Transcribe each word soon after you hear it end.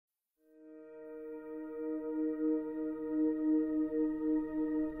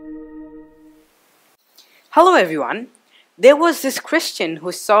Hello everyone. There was this Christian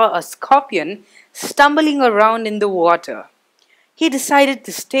who saw a scorpion stumbling around in the water. He decided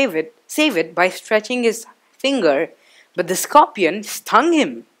to save it by stretching his finger, but the scorpion stung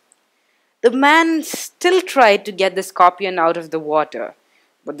him. The man still tried to get the scorpion out of the water,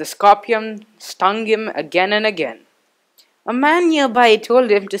 but the scorpion stung him again and again. A man nearby told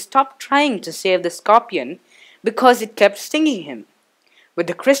him to stop trying to save the scorpion because it kept stinging him. But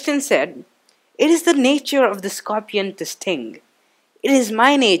the Christian said, "It is the nature of the scorpion to sting. It is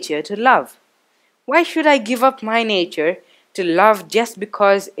my nature to love. Why should I give up my nature to love just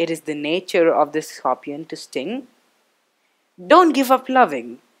because it is the nature of the scorpion to sting?" Don't give up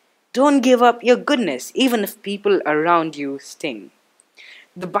loving. Don't give up your goodness, even if people around you sting.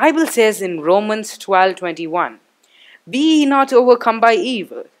 The Bible says in Romans 12:21, "Be ye not overcome by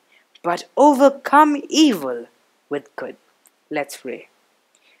evil, but overcome evil with good." Let's pray.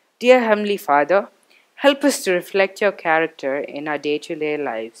 Dear Heavenly Father, help us to reflect your character in our day-to-day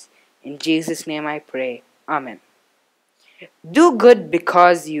lives. In Jesus' name I pray. Amen. Do good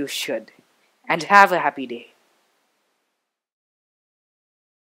because you should, and have a happy day.